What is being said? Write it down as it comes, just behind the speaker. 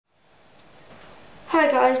Hi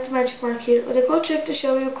guys, the Magic Mark here with a cool trick to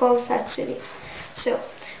show you called Fat City. So,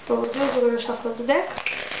 what we'll do is we're going to shuffle the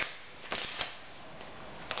deck,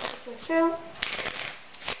 just like so.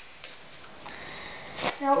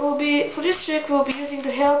 Now for this trick we'll be using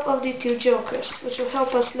the help of the two jokers, which will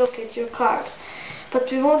help us locate your card. But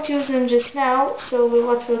we won't use them just now, so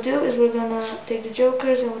what we'll do is we're going to take the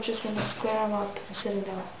jokers and we're just going to square them up and set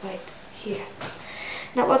them right here.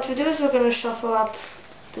 Now what we do is we're going to shuffle up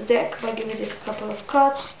the deck by giving it a couple of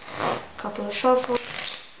cuts, a couple of shuffles,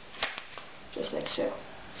 just like so.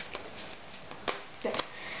 Okay.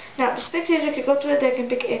 Now the spectator can go to the deck and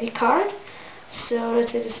pick any card. So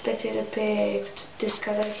let's say the spectator picked this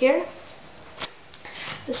card right here.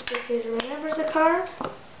 The spectator remembers the card.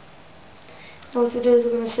 Now what we do is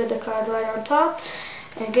we're going to set the card right on top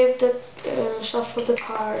and give the shuffle the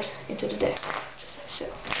card into the deck, just like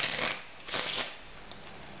so.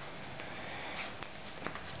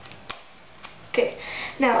 Okay,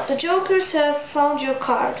 now the jokers have found your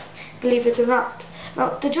card, believe it or not.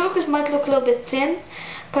 Now the jokers might look a little bit thin,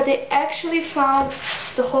 but they actually found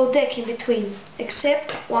the whole deck in between,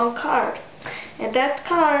 except one card. And that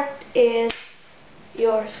card is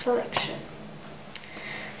your selection.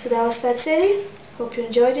 So that was Fat City. Hope you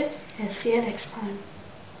enjoyed it, and see you next time.